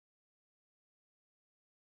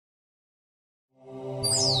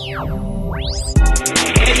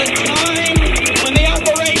There's a time when the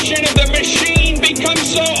operation of the machine becomes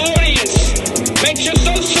so odious, makes you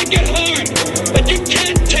so sick at heart that you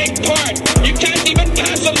can't take part. You can't even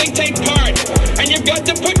passively take part. And you've got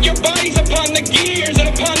to put your bodies upon the gears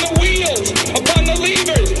and upon the wheels, upon the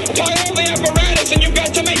levers, upon all the apparatus, and you've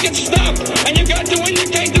got to make it stop. And you've got to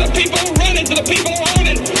indicate to the people who run it, to the people who own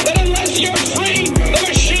it, that unless you're free, the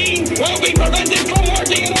machine will be prevented from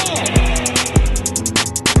working at all.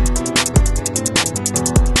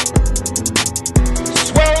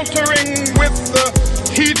 Sweltering with the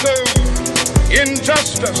heat of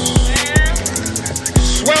injustice,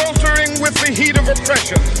 sweltering with the heat of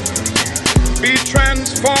oppression, be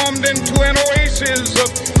transformed into an oasis of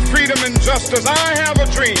freedom and justice. I have a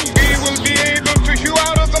dream. We will be able to hew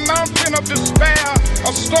out of the mountain of despair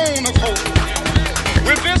a stone of hope.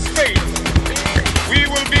 With this faith, we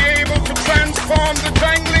will be able to transform the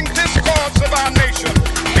jangling discords of our nation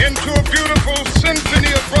into a beautiful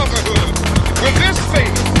symphony of brotherhood.